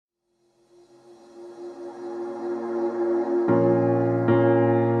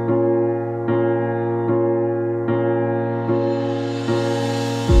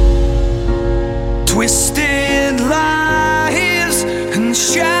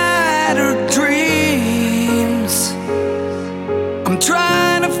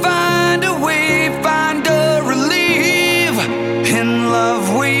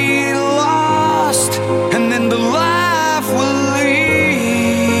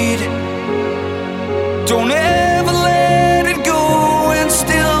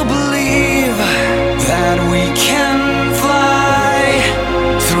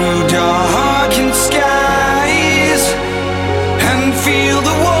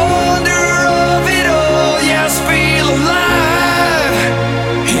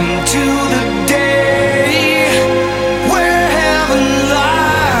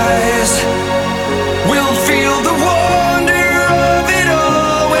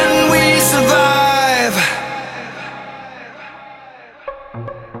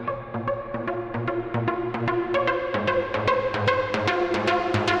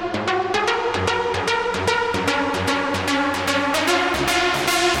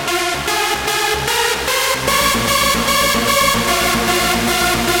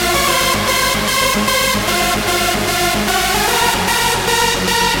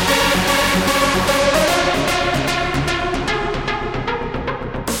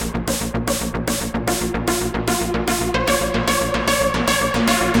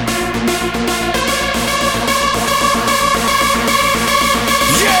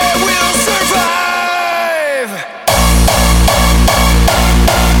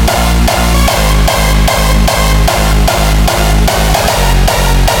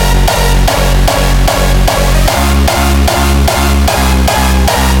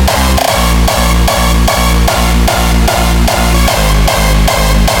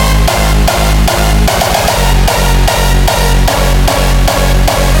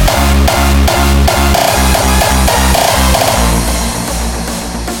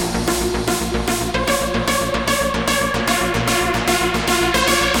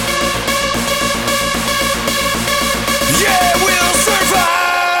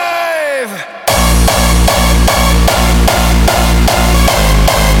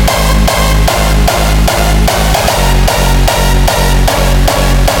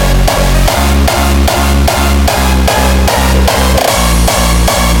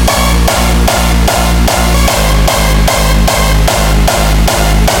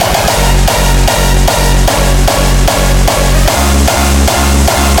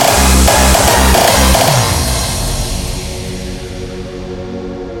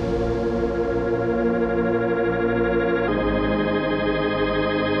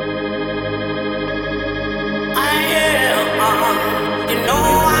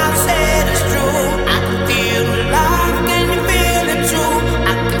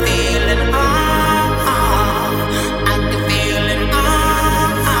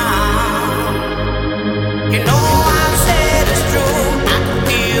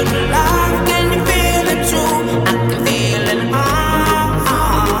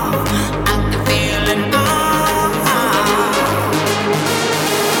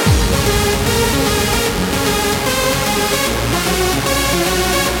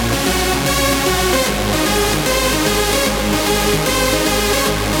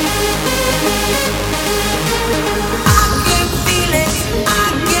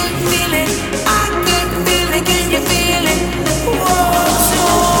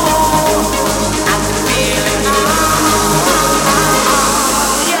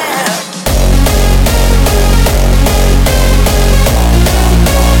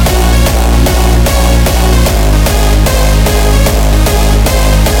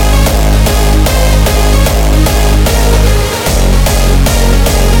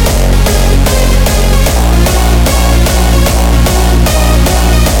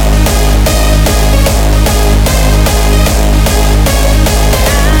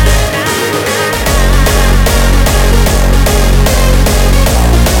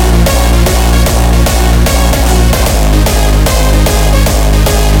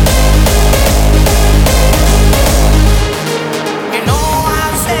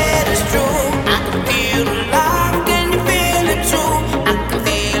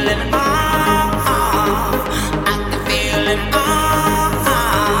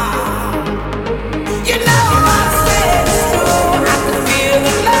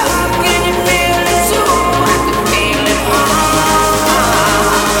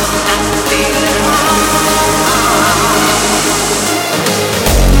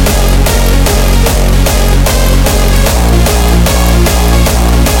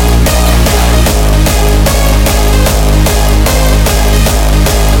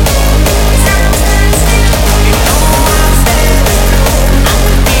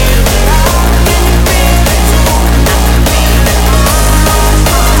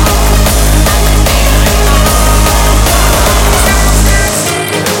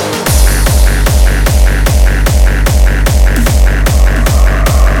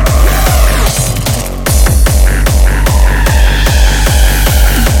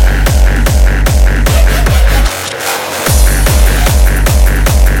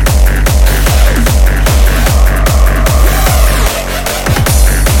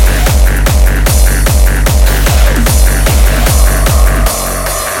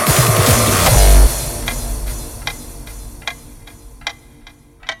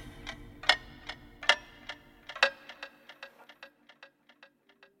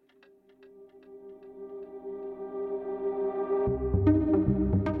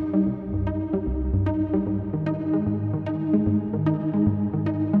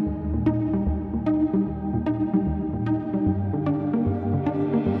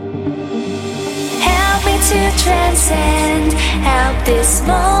transcend. Help this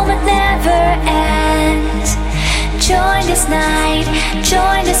moment never end. Join this night,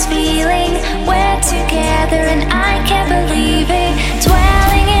 join this feeling. We're together and I can't believe it.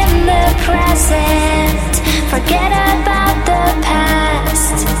 Dwelling in the present. Forget about the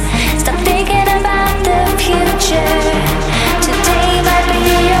past. Stop thinking about the future. Today might be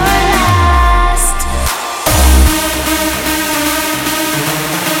your last.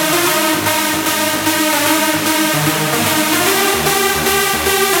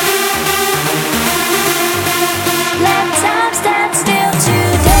 Let time stand still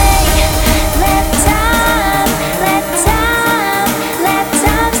today. Let time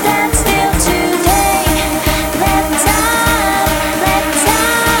stand still today. Let time stand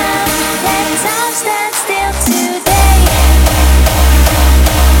still today.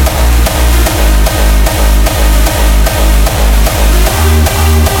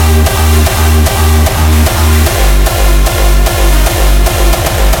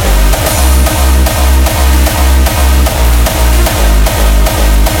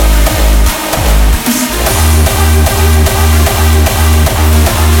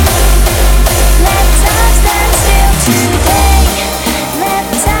 Let time stand still today. Let time stand still today.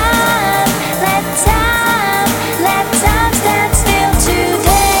 Let time stand still today.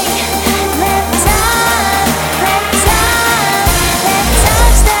 Let time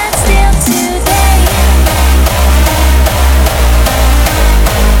stand still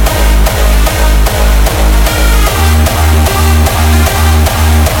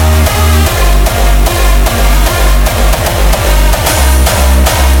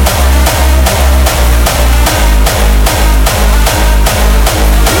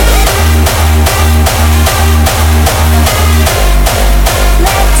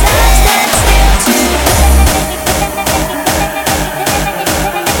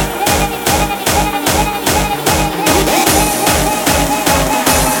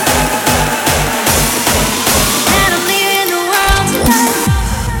and I'm leaving the world tonight.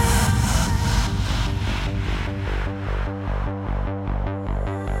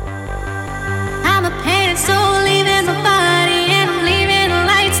 I'm a painted soul leaving my body, and I'm leaving the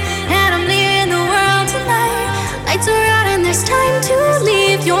lights, and I'm leaving the world tonight. Lights are out and there's time to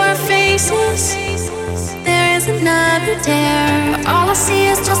leave your faces. There is another dare, but all I see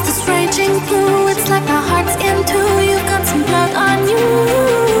is just this raging blue. It's like my heart's in two. You've got some blood on you.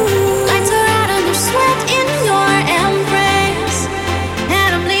 Lights are out and there's sweat in your embrace,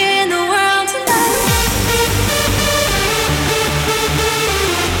 and I'm leaving the world tonight.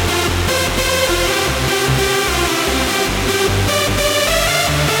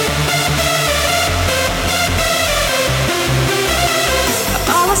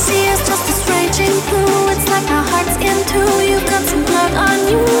 All I see is just this raging blue. It's like my heart's in two. You've got some blood on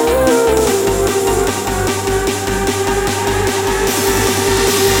you.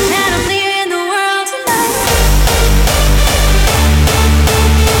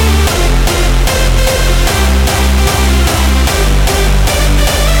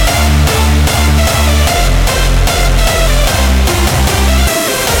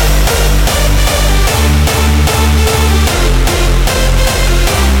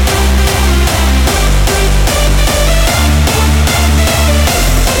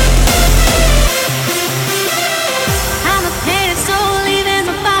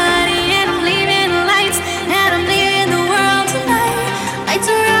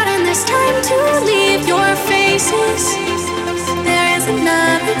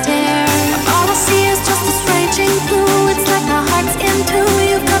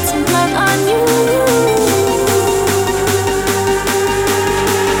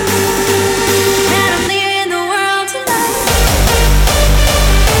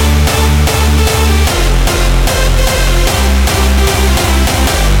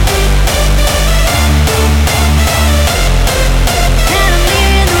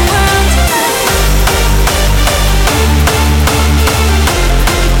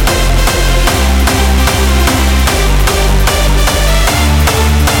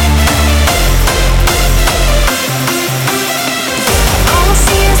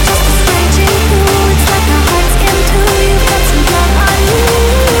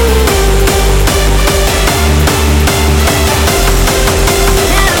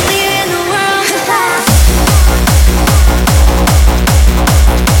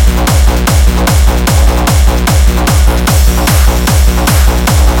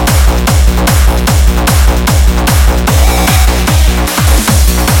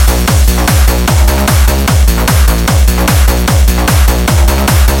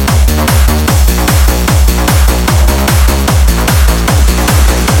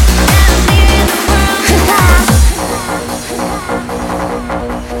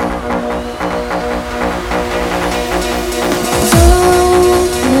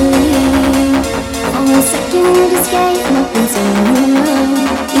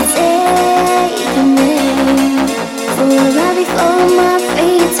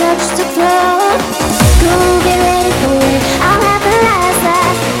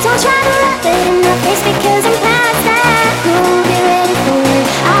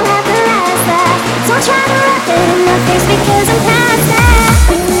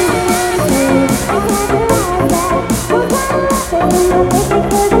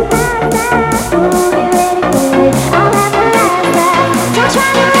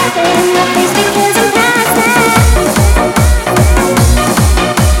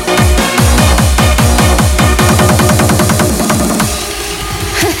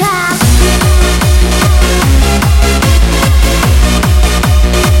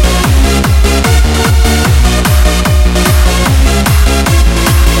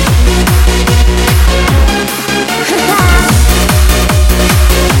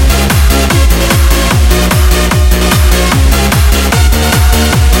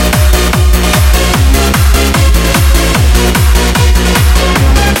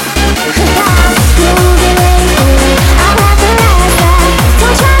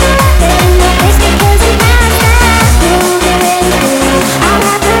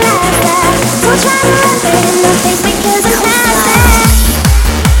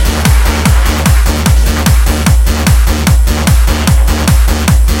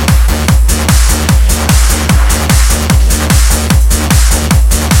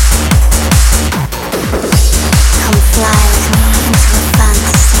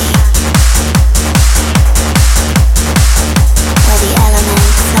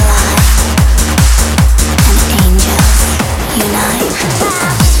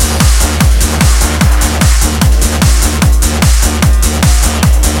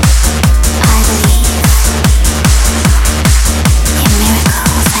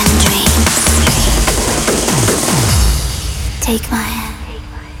 Take my hand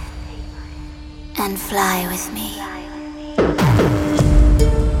and fly with me.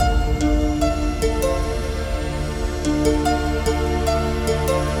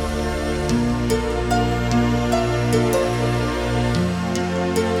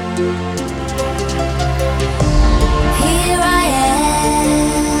 Here I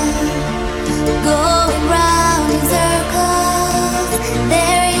am, going round in circles.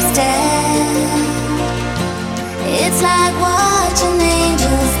 There you stand. It's like watching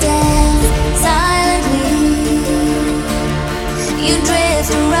angels dance silently. You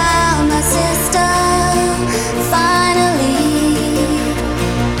drift around my system. Finally,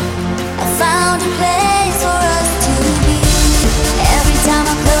 I found a place for us to be. Every time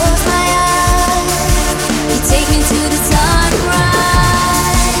I close my eyes, you take me to the sunrise.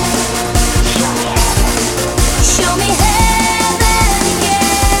 Show me heaven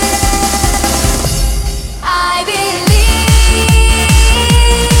again. I believe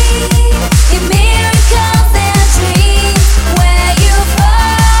in miracles and dreams. Where you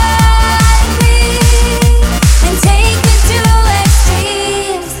find me and take me to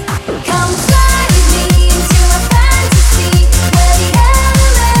extremes. Come fly with me into a fantasy where the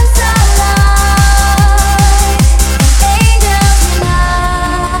elements align. Angels unite.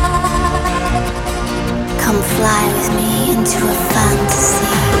 Come fly with me into a fantasy.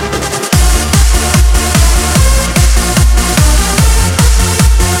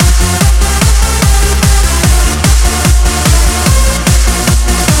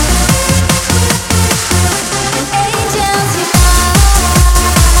 Angels unite.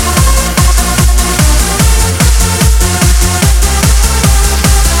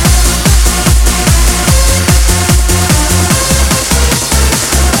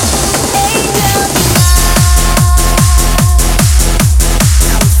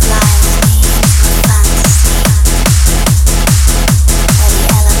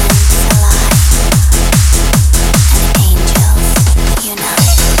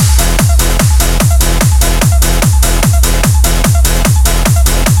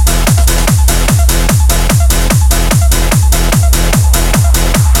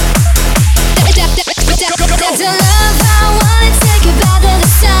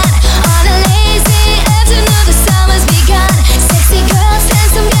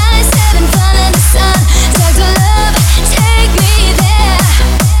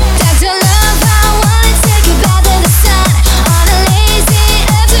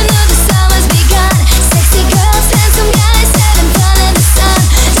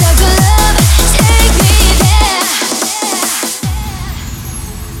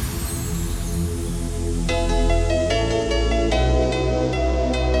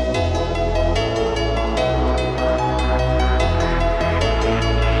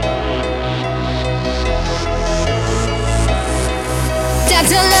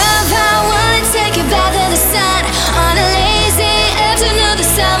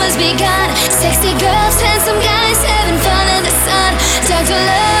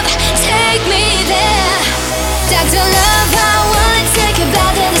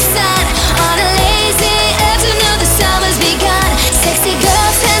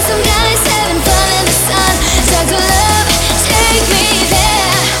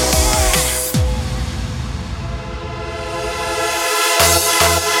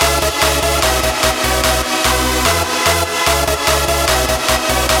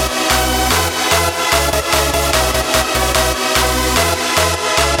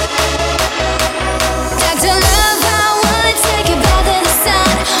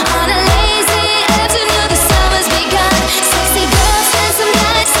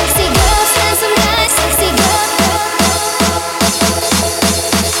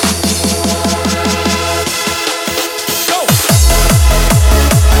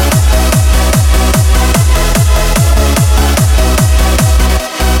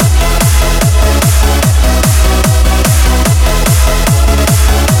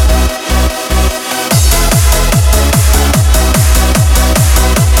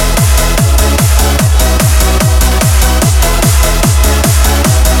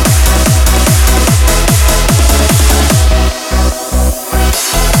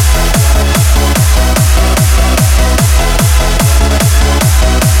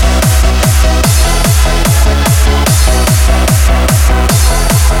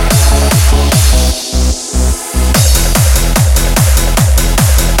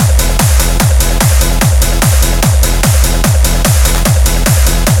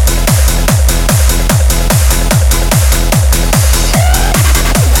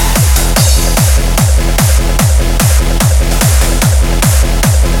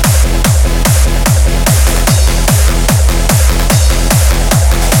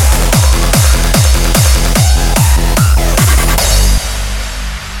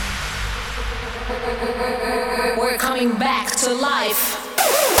 coming back to life.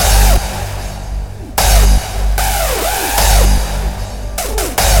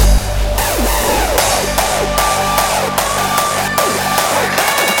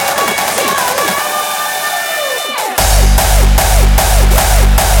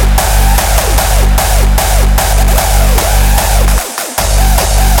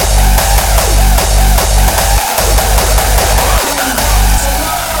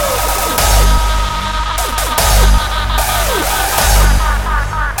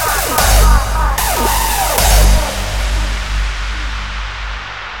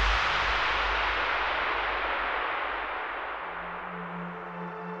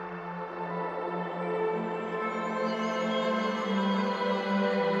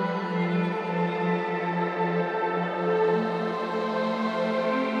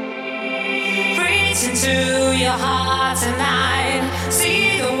 Into your heart tonight,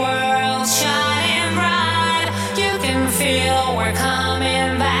 see the world shining bright. You can feel we're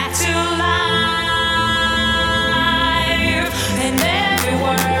coming back to life. In every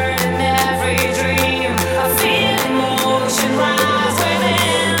word and every dream, I feel emotion rise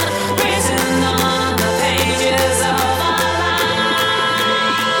within, written on the pages of our lives.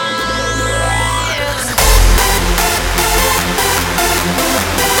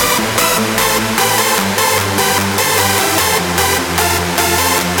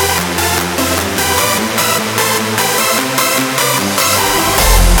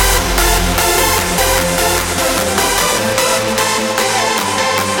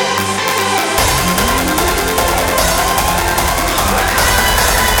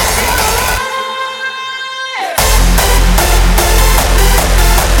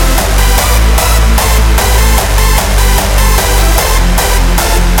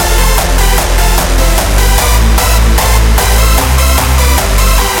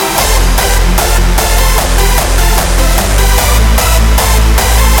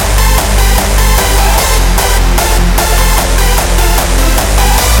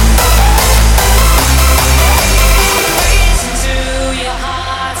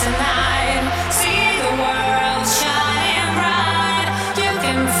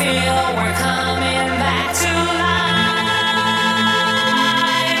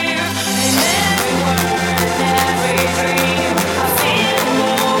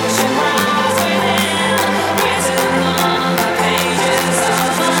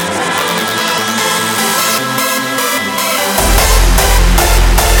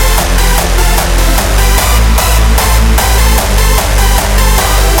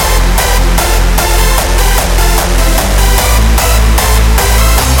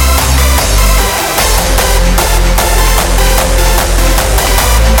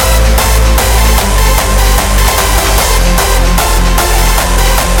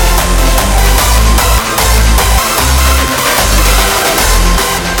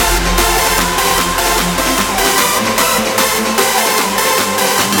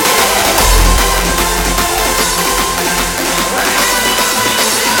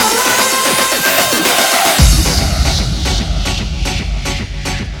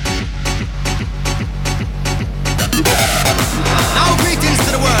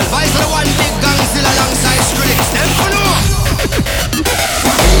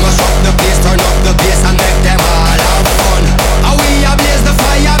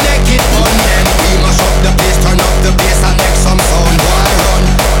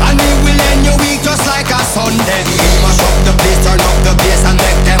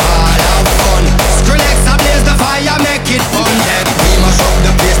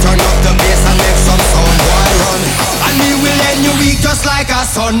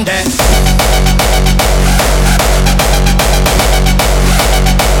 Sunday.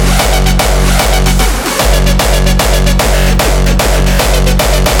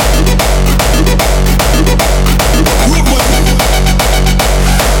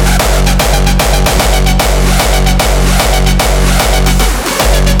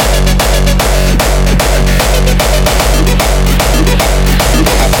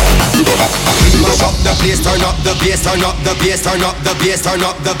 Turn up the bass, turn up the bass, turn up the bass, turn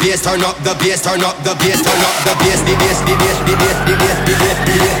up the bass, turn up the bass, turn up the bass, turn up the bass, the bass, the bass, the bass, the bass, the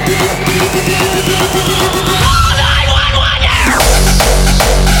bass, the bass. All 911 there.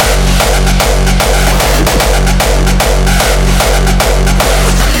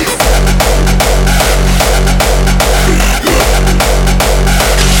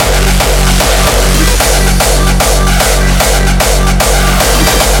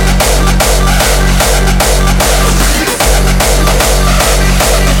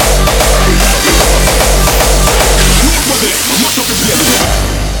 Mash up the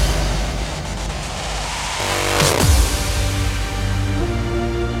place.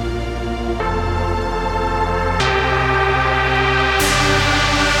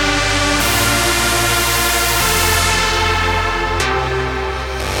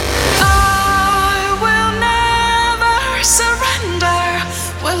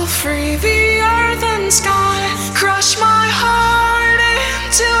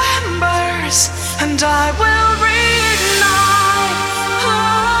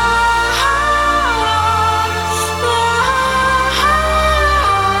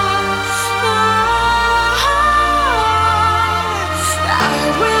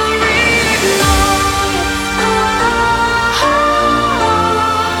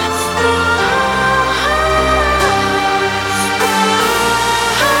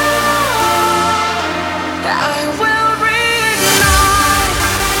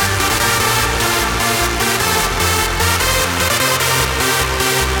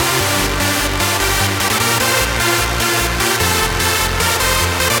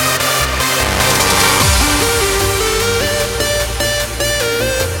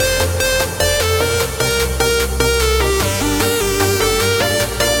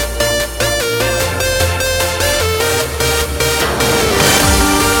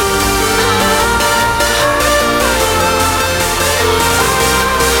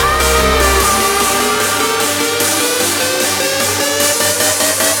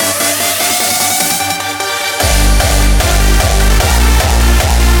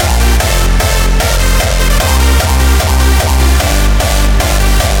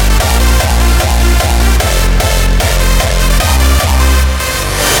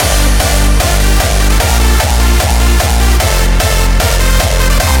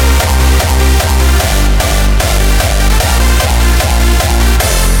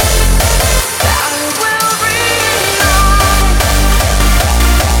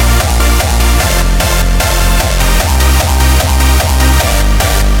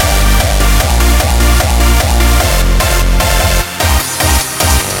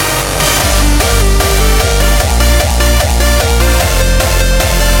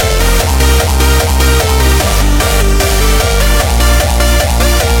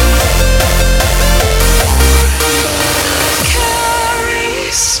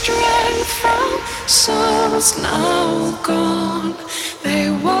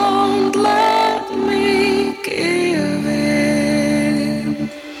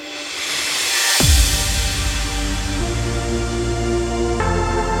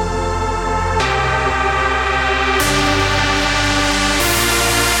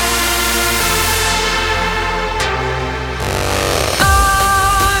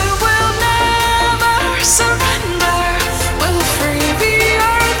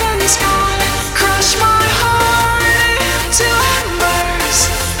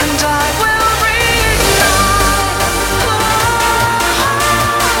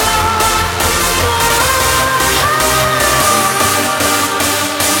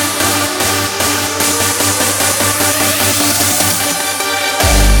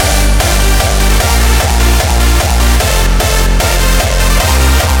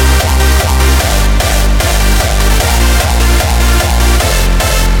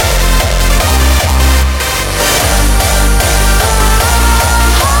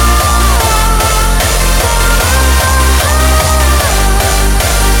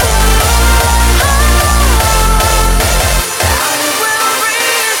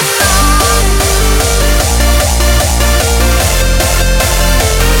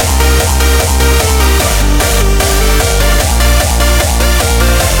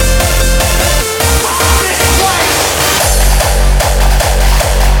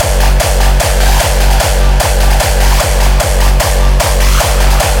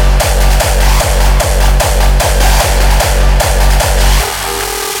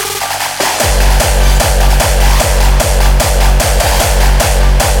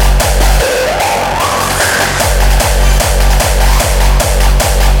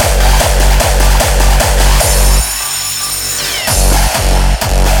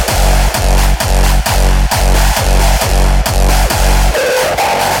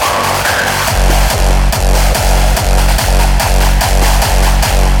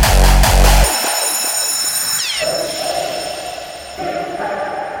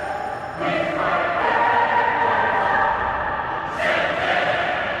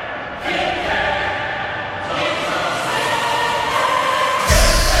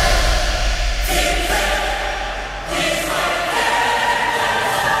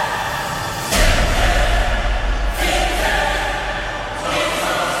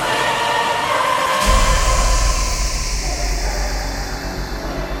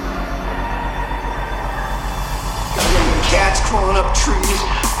 crawling up trees.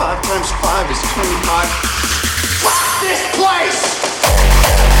 5 times 5 is 25. Fuck this place!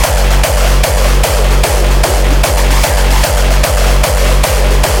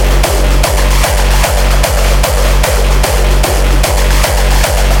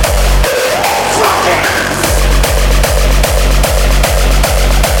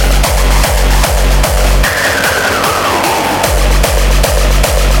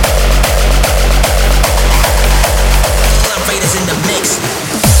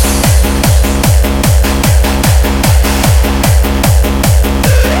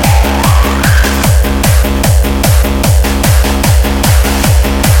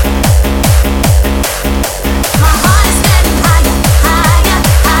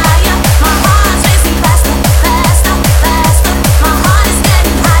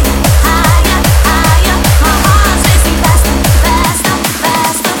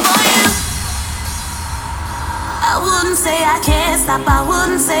 stop. I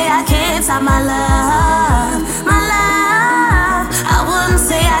wouldn't say I can't stop my love, my love. I wouldn't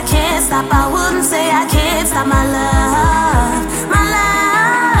say I can't stop. I wouldn't say I can't stop my love, my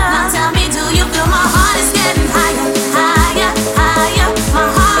love. Now tell me, do you feel my heart is getting higher, higher, higher? My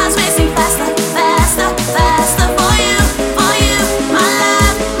heart's racing faster, faster, faster for you, my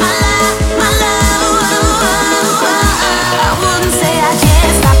love, my love, my love. I wouldn't say I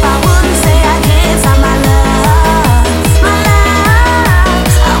can't stop. I wouldn't say I can't stop my love, my love.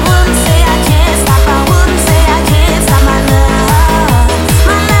 I wouldn't say I can't stop. I wouldn't say I can't stop my love,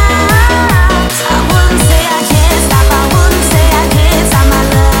 my love. I wouldn't say I can't stop. I wouldn't say I can't stop my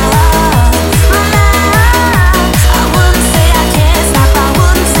love, my love. I wouldn't say I can't stop. I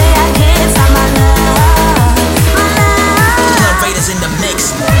wouldn't say I can't stop my love, my love. Blood Raiders in the mix.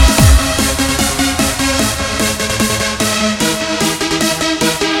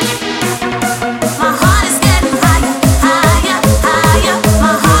 My heart is getting higher, higher, higher.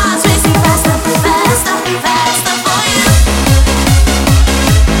 My heart's racing faster, faster, faster for you.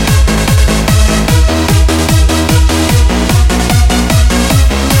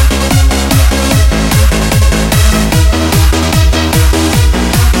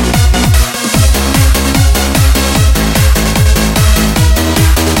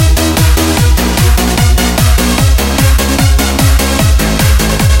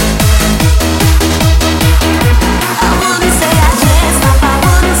 I wouldn't say I can't stop. I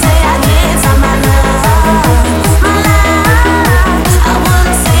wouldn't say I can't stop my love, my love. I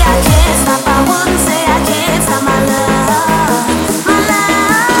wouldn't say I can't stop. I wouldn't say I can't stop my love, my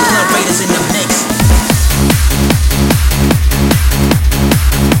love. Blood Raiders in the mix.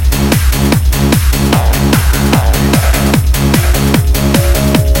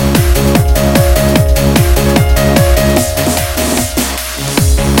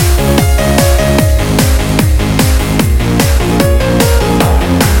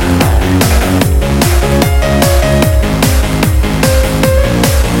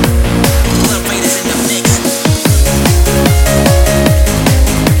 Blood Raiders in the mix.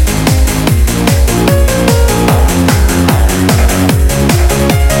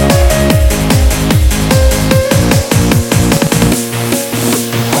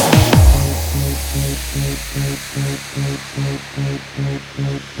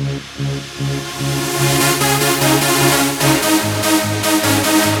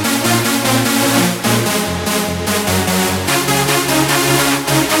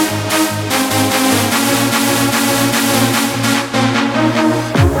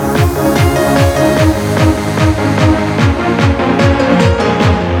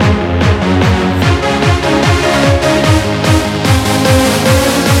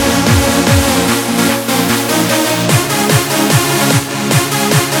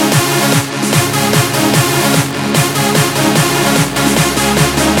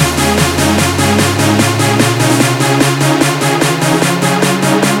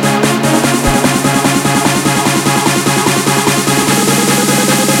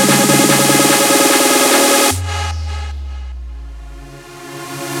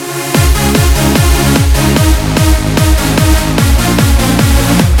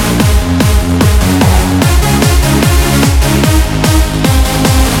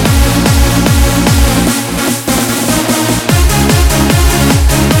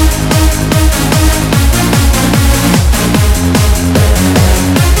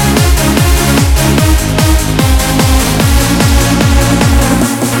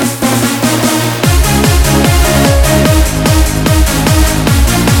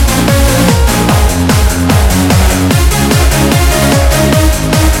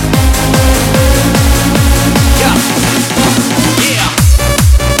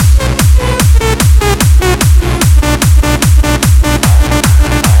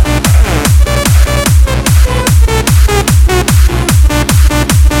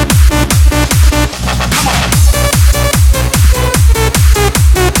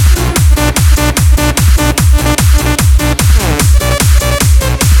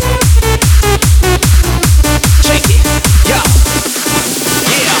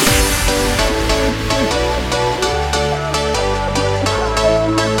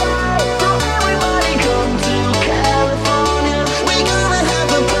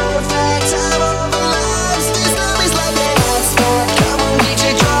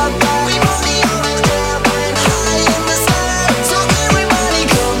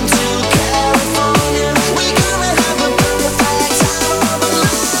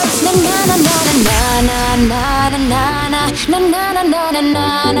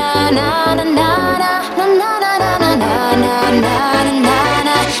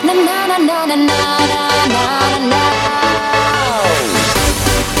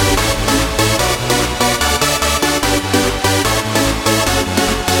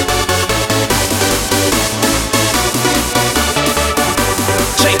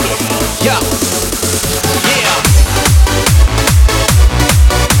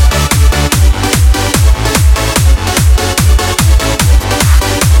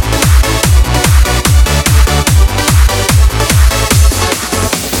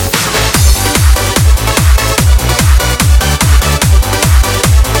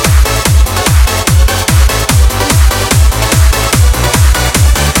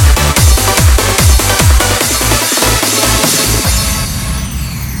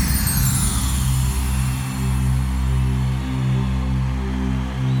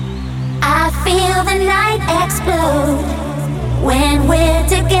 feel the night explode when we're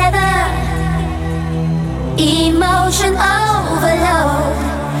together. Emotion overload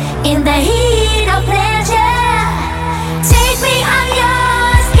in the heat of pleasure. Take me, I'm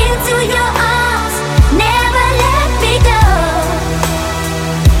yours, into your arms. Never let me go.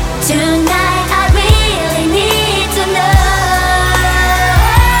 Tonight I really need to know.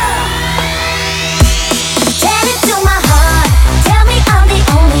 Tell it to my heart. Tell me I'm the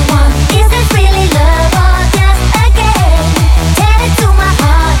only one. Is this really love or just a game? Tell it to my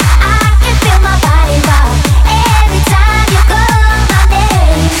heart. I can feel my body rock every time you call my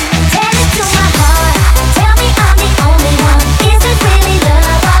name. Tell it to my heart. Tell me I'm the only one. Is this really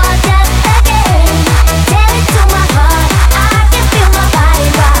love or just a game? Tell it to my heart. I can feel my body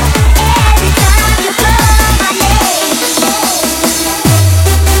rock every time you call my name.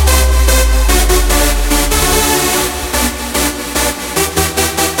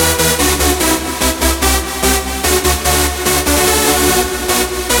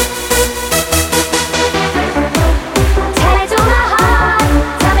 Tell it to my heart,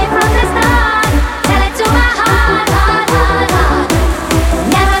 tell me from the start. Tell it to my heart, heart, heart, heart.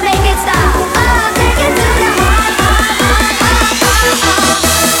 Never make it stop. Oh, take it to the heart, heart, heart, heart, heart, heart.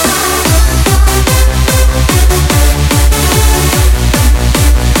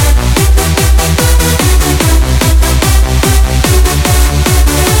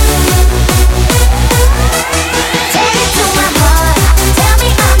 Take it to my heart. Tell me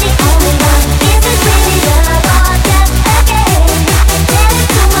I'm the only one. Is this really love or just a game? Tell it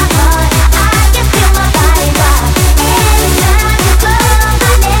to my heart. I can feel my body rock every time you call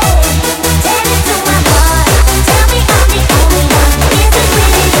my name. Tell it to my heart. Tell me I'm the only one. Is this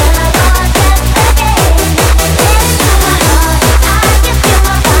really love or just a game? Tell it to my heart. I can feel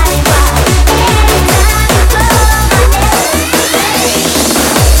my body rock every time you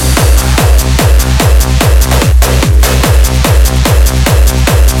call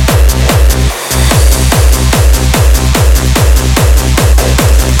my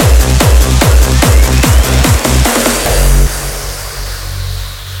name.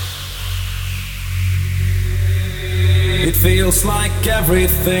 It feels like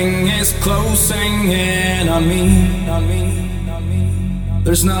everything is closing in on me.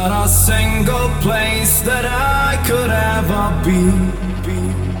 There's not a single place that I could ever be.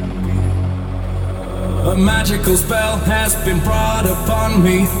 A magical spell has been brought upon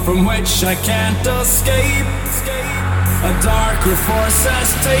me from which I can't escape. A darker force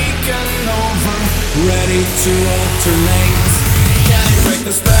has taken over, ready to alternate. Can you break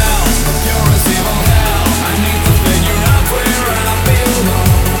the spell? You're as evil hell. I need to figure out where I belong.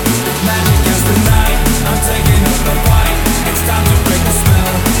 Magic is the night, I'm taking up the fight. It's time to break the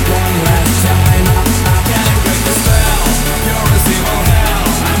spell one last time. Can you break the spell? You're as evil hell.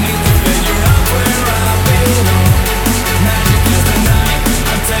 I need to figure out where I belong. Magic is the night,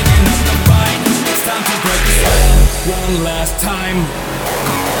 I'm taking up the fight. It's time to break the spell one last time.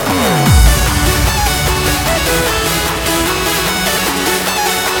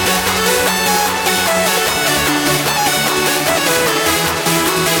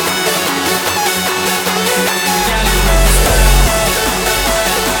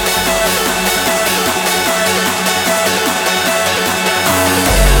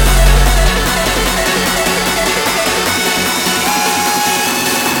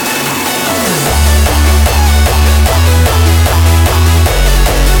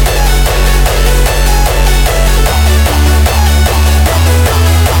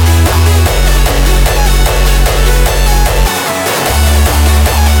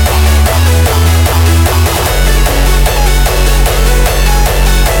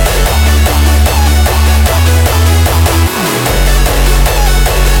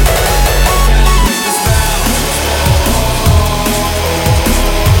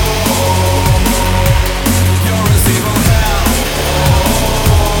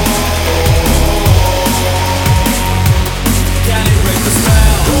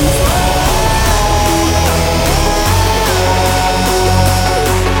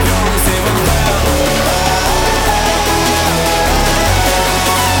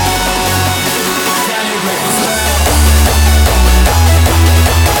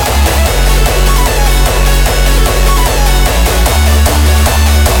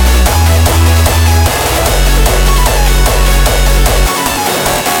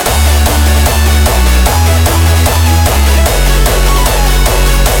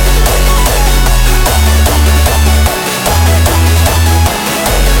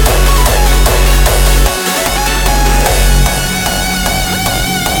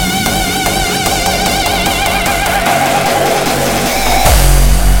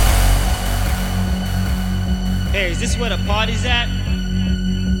 party's at?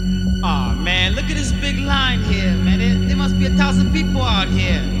 Aw, man, look at this big line here, man. There must be 1,000 people out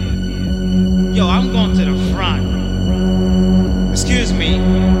here. Yo, I'm going to the front. Excuse me.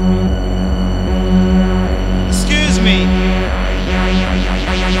 Excuse me.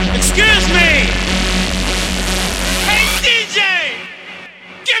 Excuse me! Hey, DJ!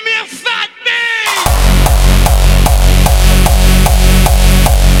 Give me a fat beat!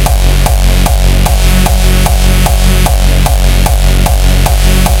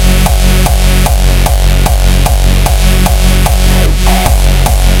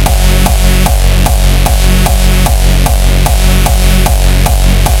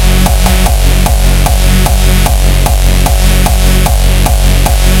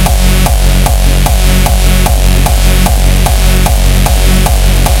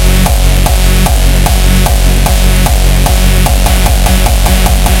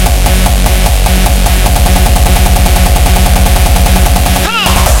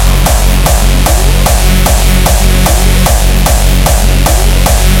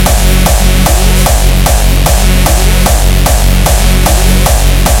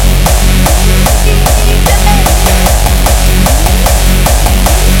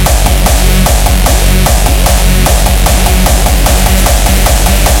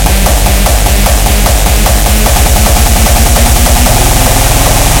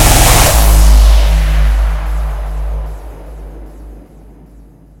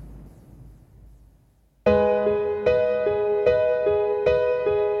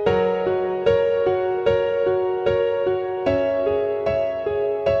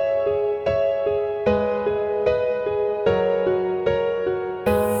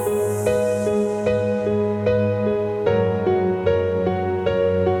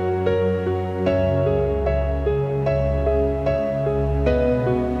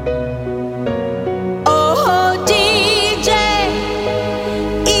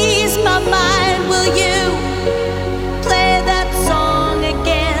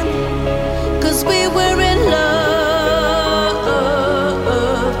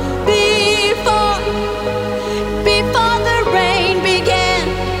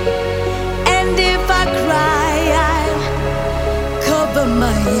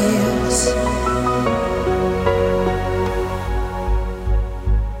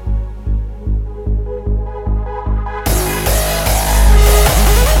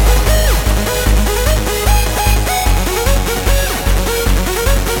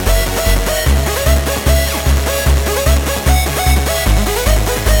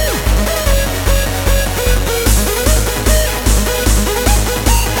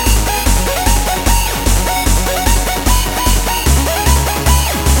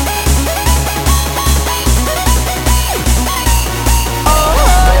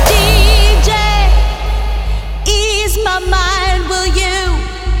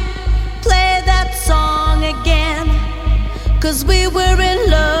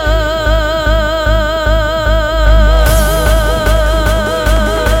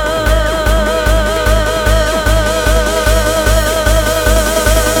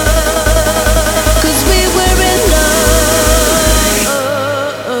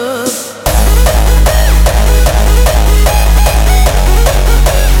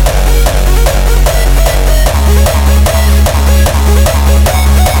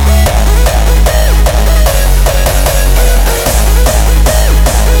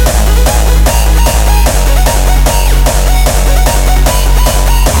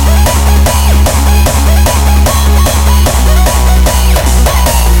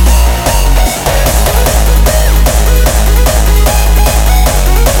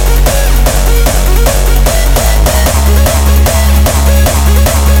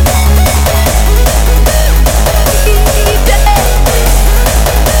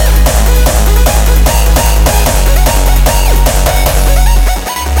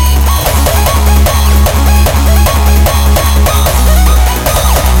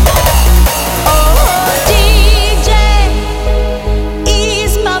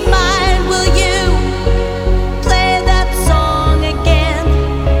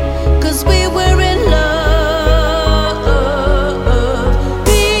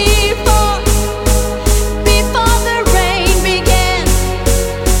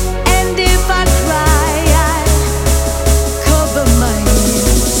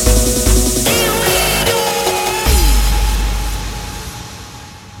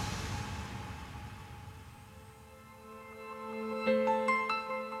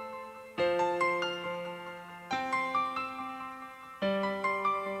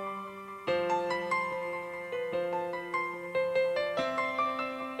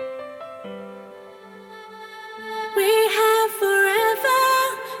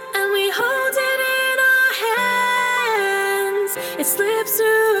 slips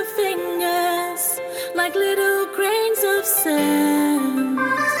through her fingers like little grains of sand.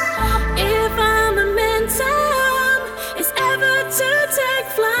 If our momentum is ever to take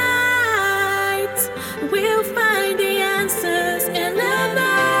flight, we'll find the answers in the night.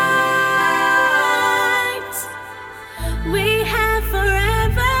 We have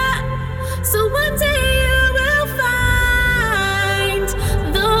forever, so one day you will find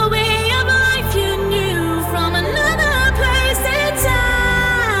the way of life you knew from another place in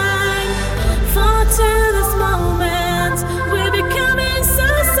time. Fall to this moment, we're becoming so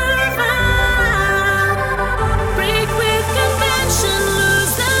survive. Break with convention,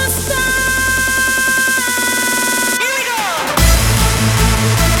 lose the style. Here we go!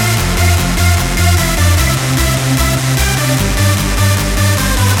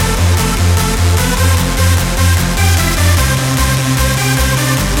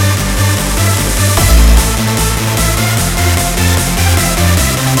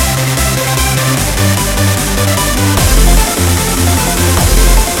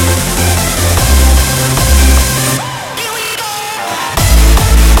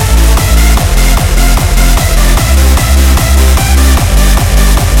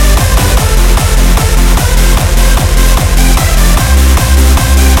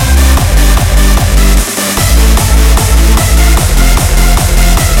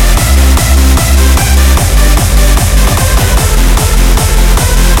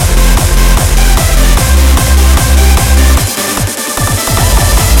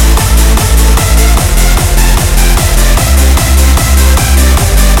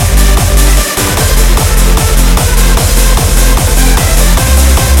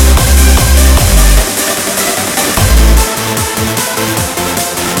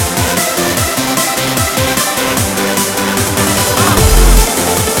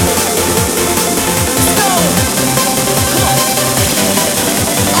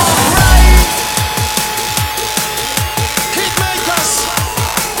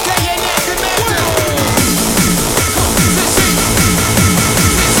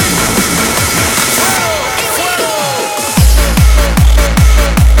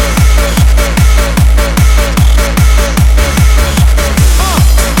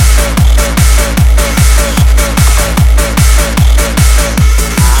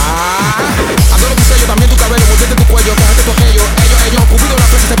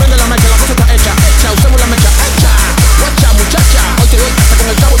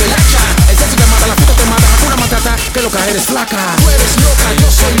 Eres flaca, tú eres loca, yo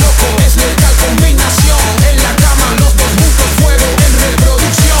soy loco. Es letal combinación. En la cama los dos juntos, fuego en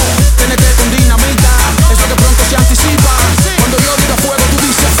reproducción. TNT con dinamita, eso que pronto se anticipa. Cuando yo diga fuego, tú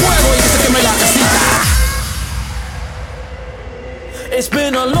dices fuego y que se queme la casita. It's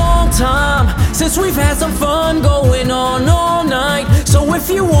been a long time since we've had some fun going on all night. So if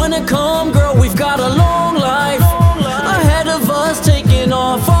you wanna come, girl, we've got a long life ahead of us, taking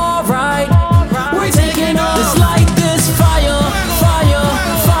off alright. We're taking off. Let's light this fire, fire,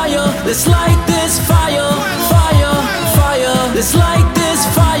 fire. Let's light this fire, fire, fire. Let's light this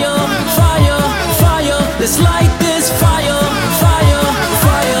fire, fire, fire. Let's light this fire, fire,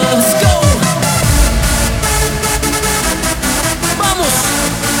 fire. Let's go. Vamos.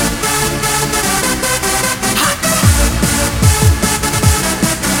 Ha.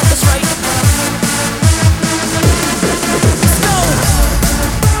 That's right. Let's go.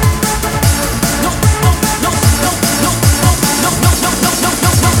 No, no, no, no, no, no, no, no, no, no, no,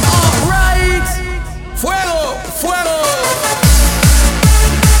 no, no. All right. Fuego, fuego.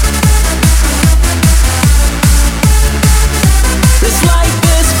 Let's light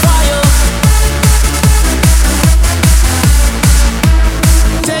this fire.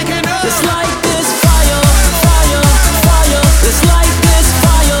 Taking up. Let's light this fire, fire, fire. Let's light this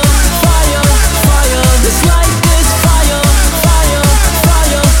fire, fire, fire. Let's light this fire, fire,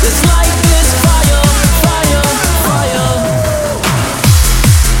 fire. Let's light this fire, fire, fire.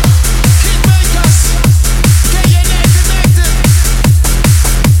 Hitmakers, KNA connected.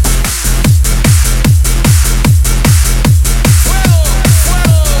 Fuego,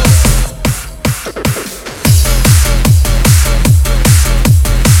 fuego.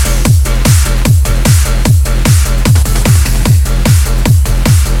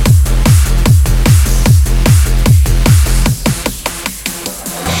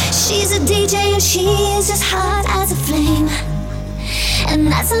 She's a DJ and she is as hot as a flame, and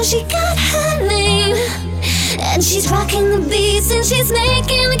that's how she got her name. And she's rocking the beats and she's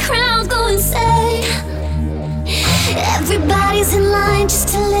making the crowd go insane. Everybody's in line just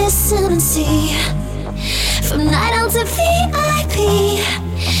to listen and see, from night out to VIP.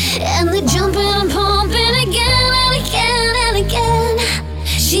 And they're jumping and pumping again and again and again.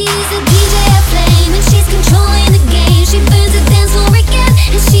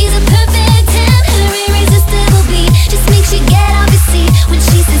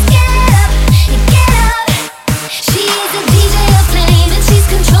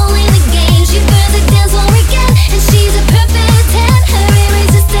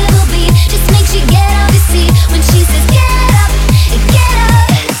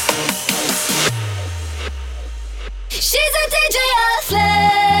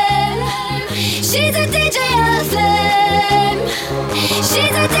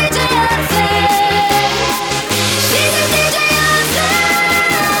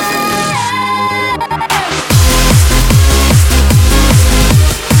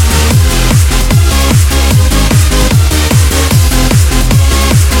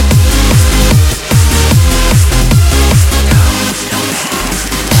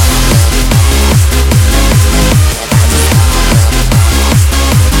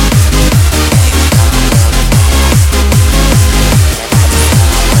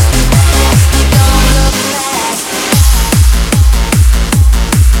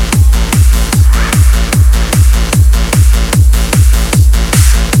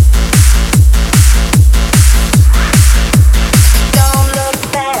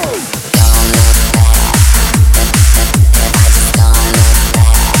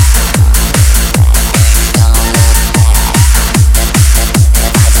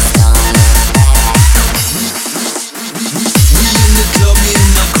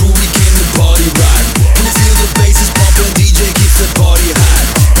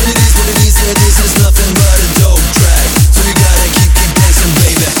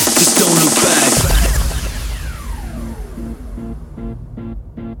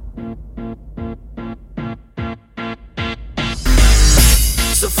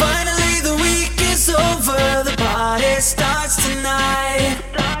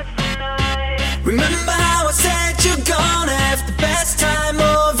 Remember how I said you're gonna have the best time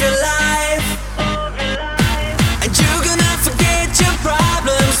of your life, and you're gonna forget your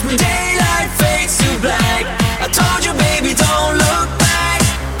problems when daylight fades to black. I told you, baby, don't look back.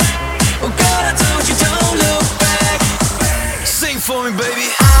 Oh God, I told you, don't look back. Sing for me,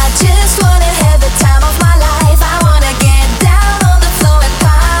 baby. I just wanna have the time of my life. I wanna get down on the floor and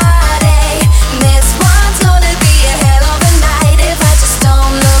party. This one's gonna be a hell of a night if I just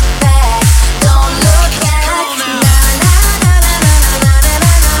don't look back. Don't look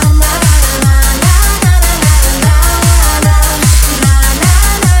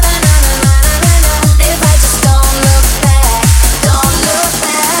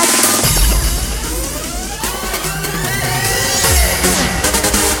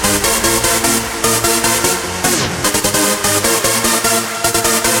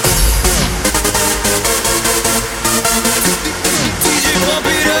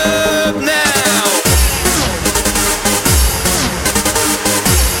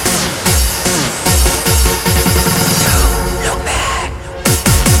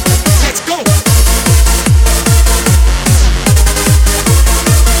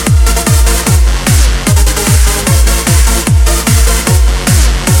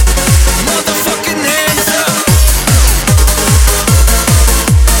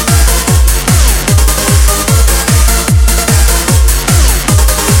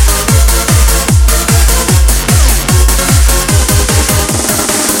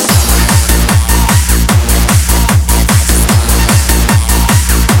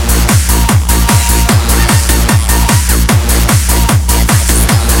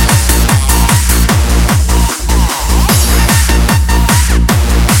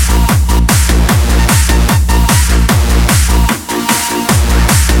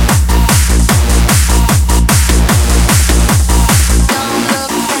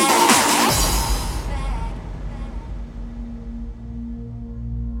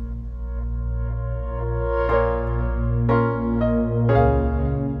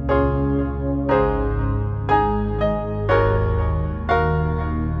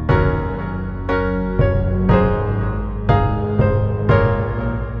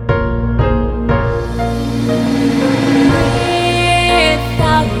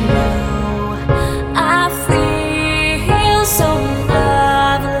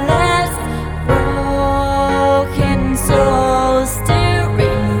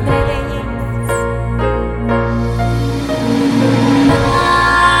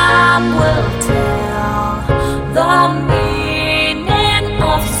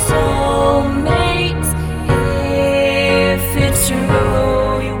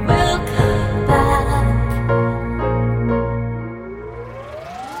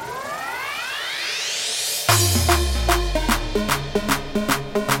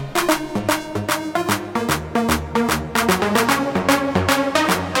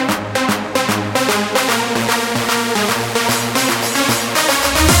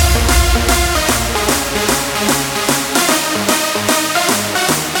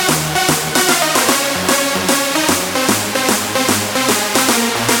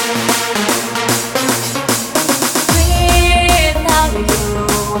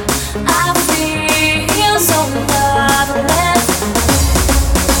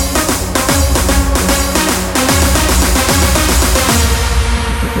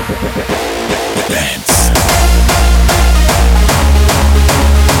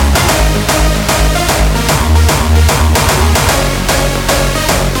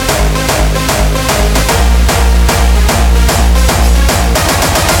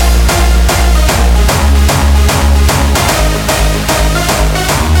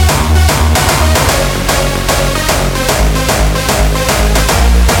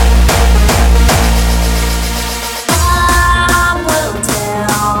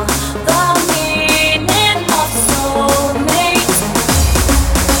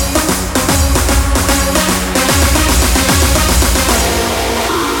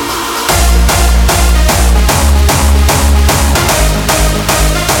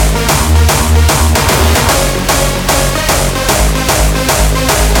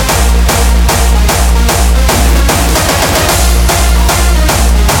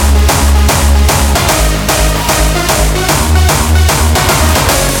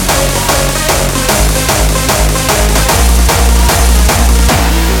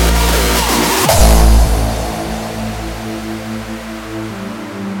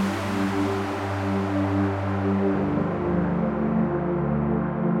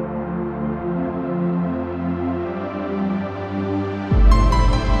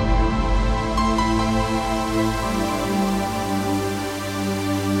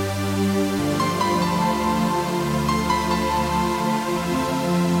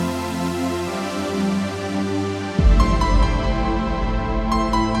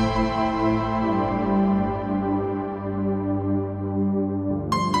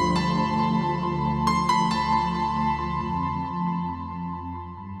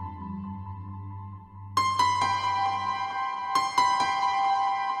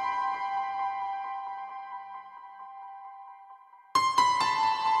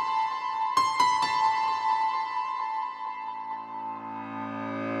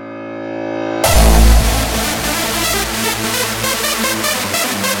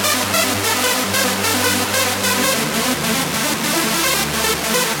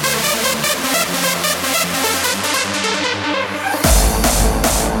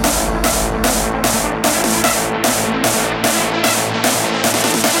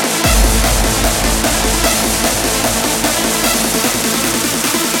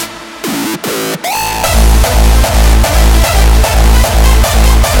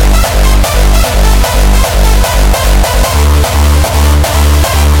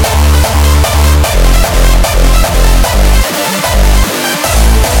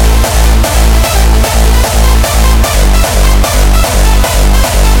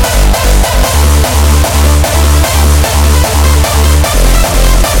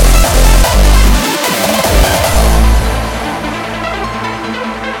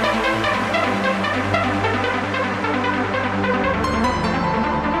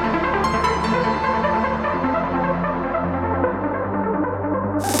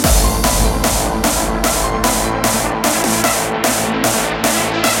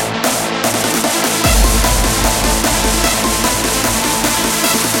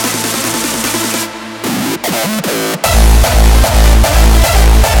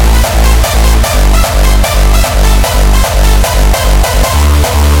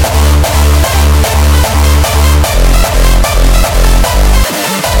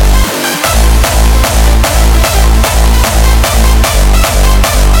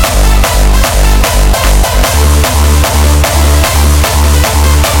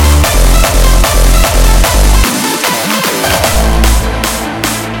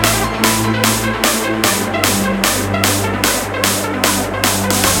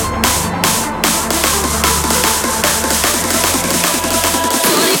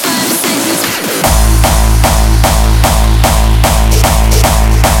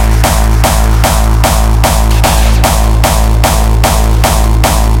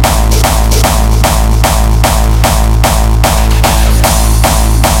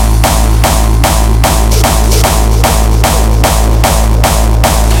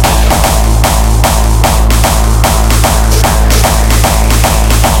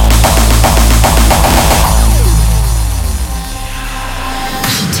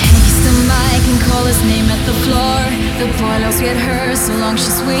his name at the floor. The boilers get her so long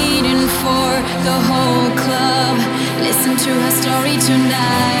she's waiting for the whole club. Listen to her story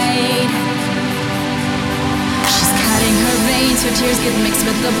tonight. She's cutting her veins, her tears get mixed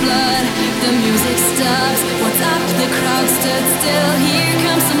with the blood. The music stops, what's up? The crowd stood still. Here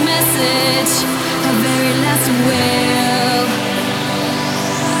comes a message, her very last will.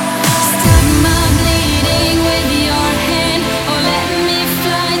 Stop my bleeding with your hand, or let me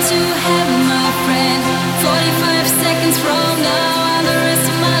fly to heaven, my friend. 45 seconds from now and the rest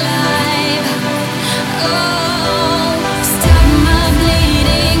of my life. Oh, stop my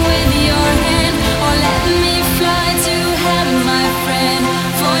bleeding with your hand, or let me fly to heaven, my friend.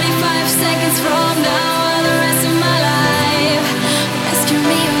 45 seconds from now and the rest of my life. Rescue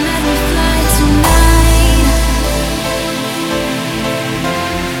me or let me fly tonight.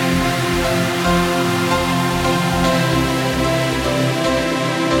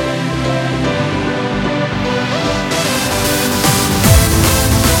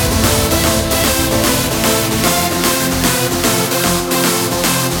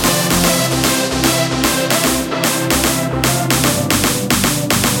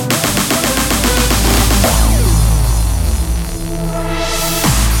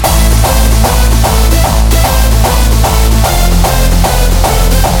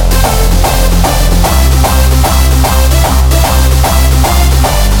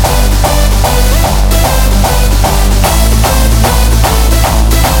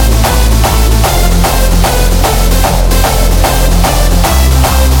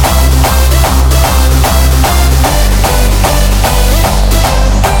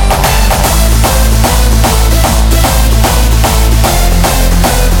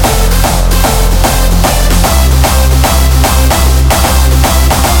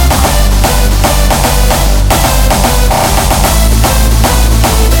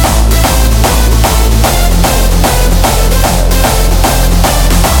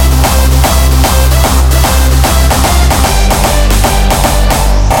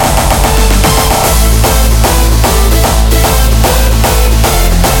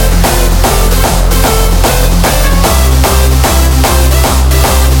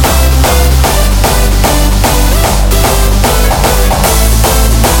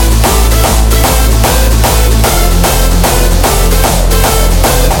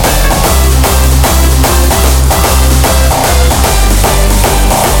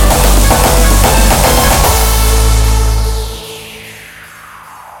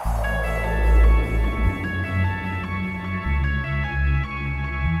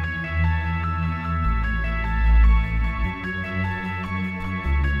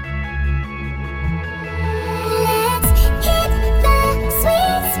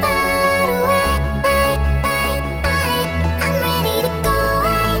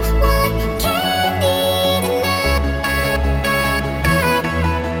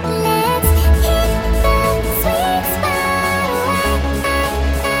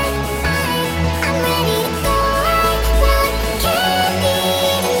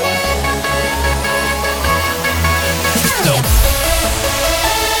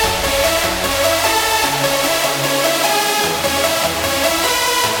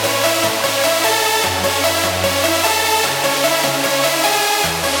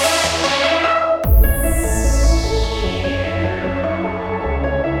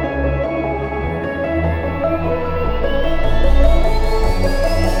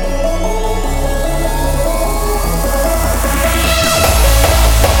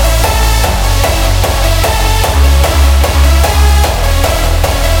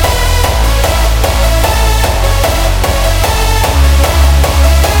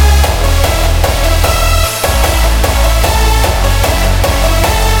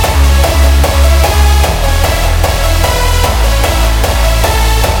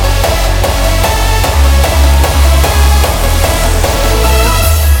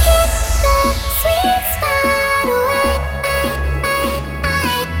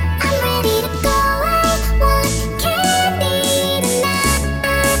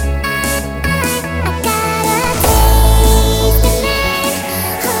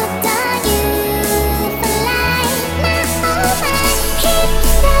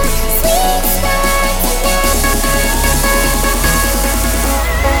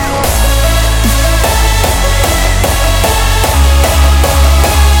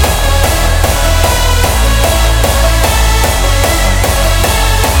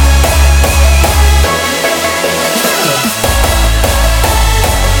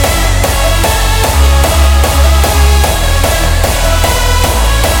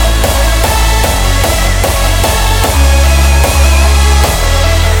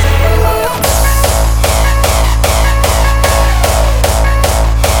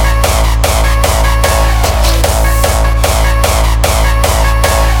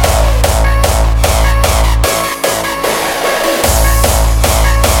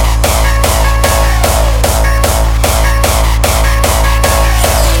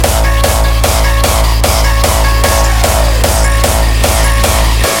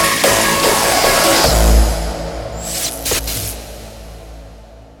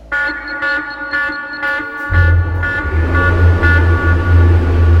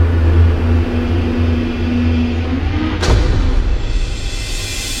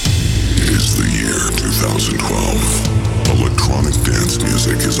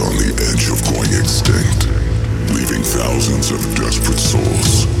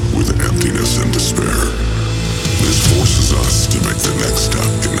 the next step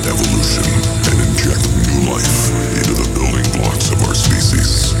in evolution and inject new life into the building blocks of our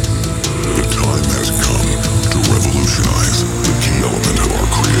species. The time has come to revolutionize the key element of our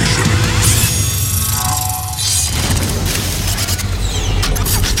creation.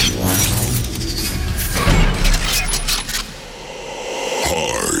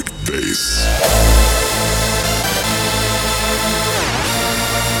 Hard bass.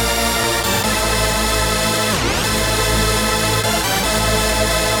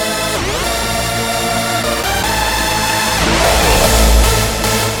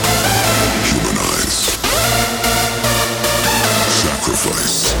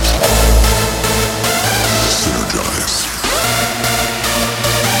 Sacrifice. Synergize.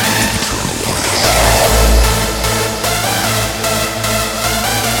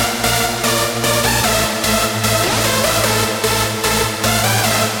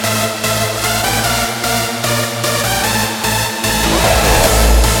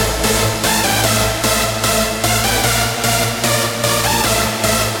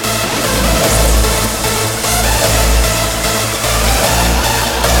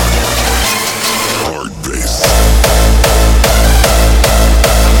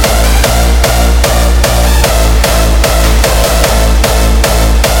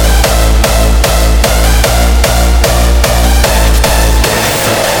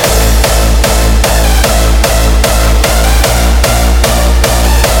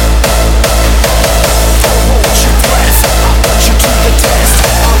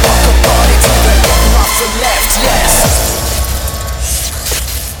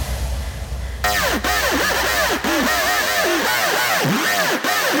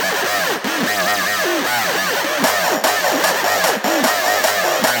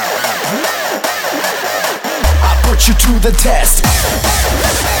 You to the test.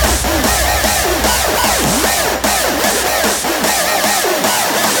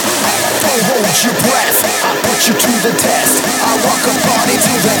 Don't hold your breath. I put you to the test. I rock a party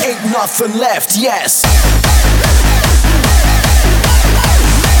till there ain't nothing left. Yes.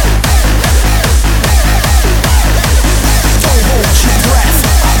 Don't hold your breath.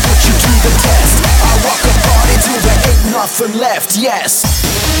 I put you to the test. I rock a party till there ain't nothing left. Yes.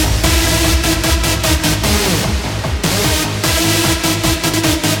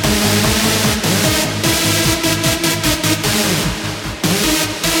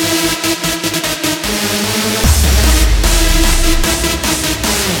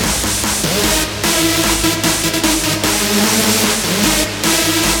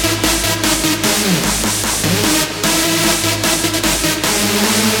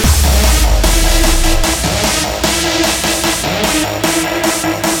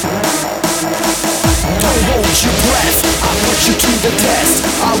 You to the test.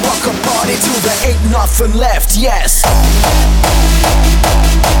 I rock a party till there ain't nothing left. Yes.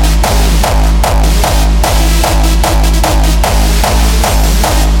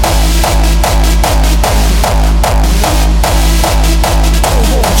 Don't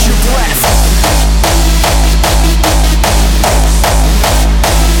hold your breath.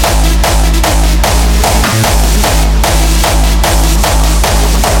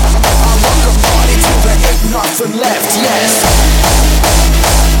 I rock a party till there ain't nothing left. Yes.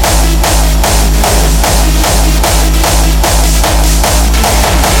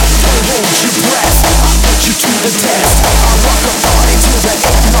 The test. I rock a party till there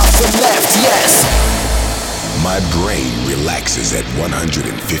ain't nothing left, yes. My brain relaxes at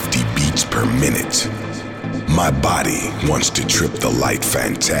 150 beats per minute. My body wants to trip the light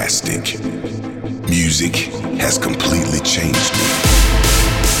fantastic. Music has completely changed me.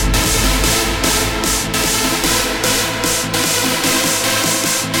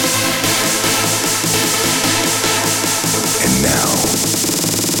 And now,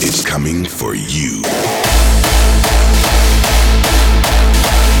 it's coming for you.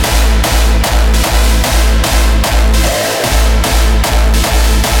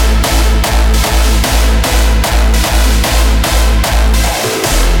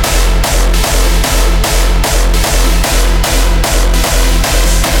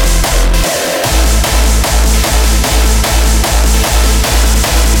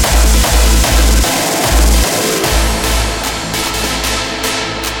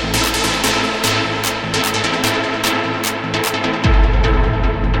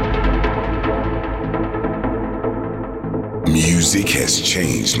 Music has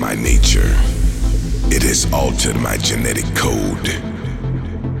changed my nature. It has altered my genetic code.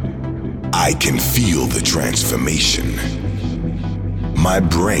 I can feel the transformation. My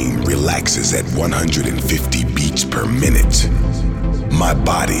brain relaxes at 150 beats per minute. My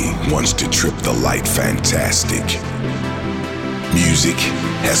body wants to trip the light fantastic. Music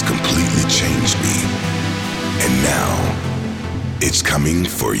has completely changed me. And now, it's coming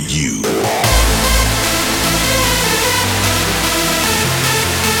for you.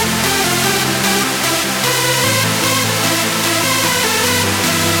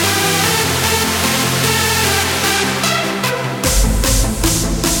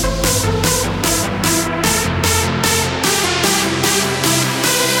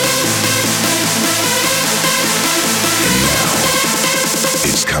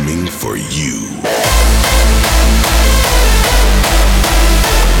 Coming for you.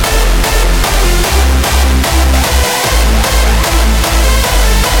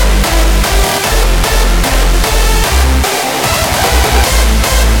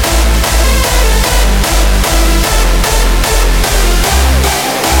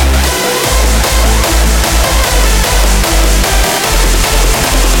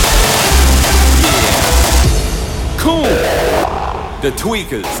 The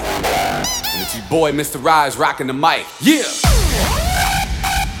Tweakers. And it's your boy, Mr. Rise, rocking the mic. Yeah!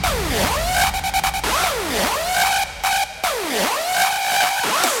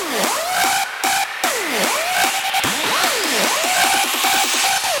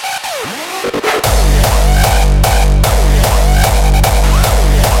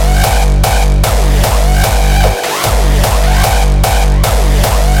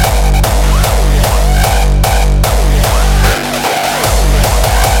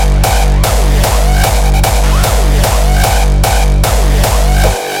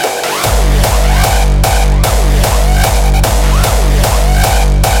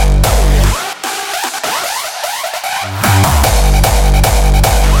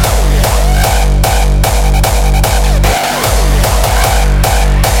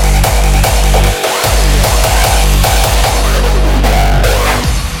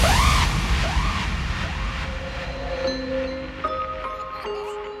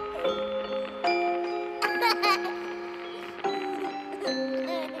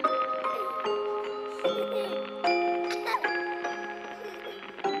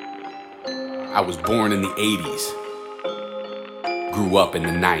 I was born in the 80s, grew up in the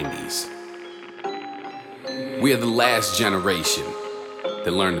 90s. We are the last generation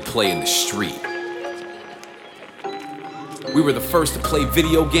that learned to play in the street. We were the first to play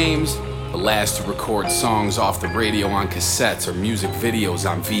video games, the last to record songs off the radio on cassettes or music videos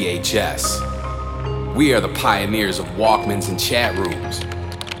on VHS. We are the pioneers of Walkmans and chat rooms.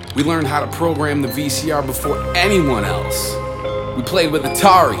 We learned how to program the VCR before anyone else. We played with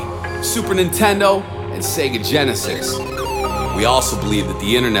Atari, Super Nintendo, and Sega Genesis. We also believed that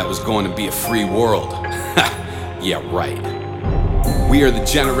the internet was going to be a free world. Yeah, right. We are the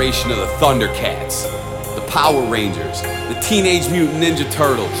generation of the Thundercats, the Power Rangers, the Teenage Mutant Ninja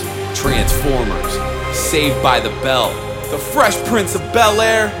Turtles, Transformers, Saved by the Bell, the Fresh Prince of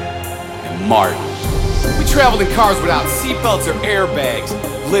Bel-Air, and Martin. We traveled in cars without seatbelts or airbags,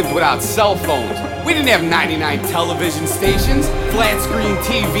 lived without cell phones. We didn't have 99 television stations, flat screen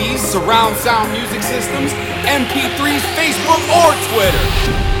TVs, surround sound music systems, MP3s, Facebook, or Twitter.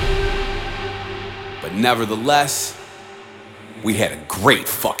 But nevertheless, we had a great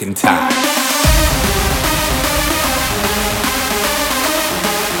fucking time.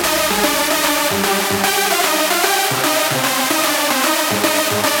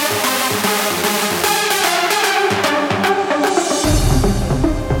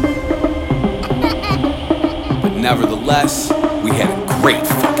 Nevertheless, we had a great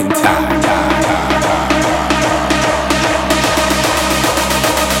fucking time.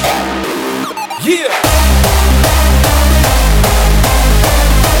 Yeah!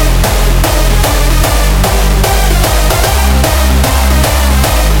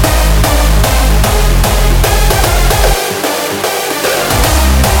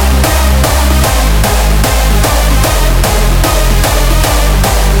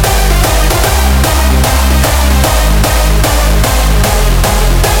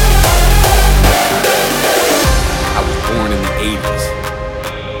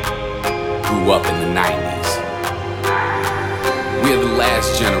 Up in the 90s. We are the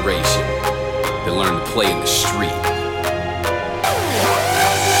last generation that learned to play in the street.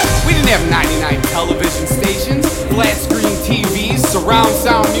 We didn't have 99 television stations, flat screen TVs, surround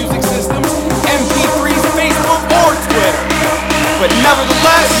sound music systems, MP3s, Facebook, or Twitter. But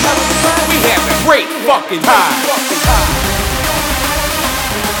nevertheless, we had a great fucking time.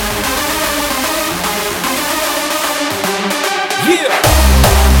 Yeah!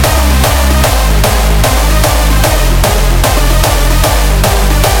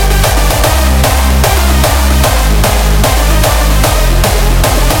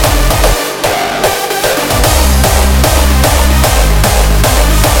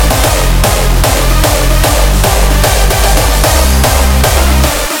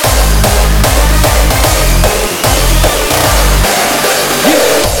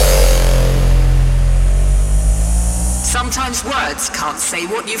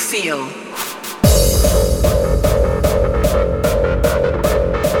 what you feel.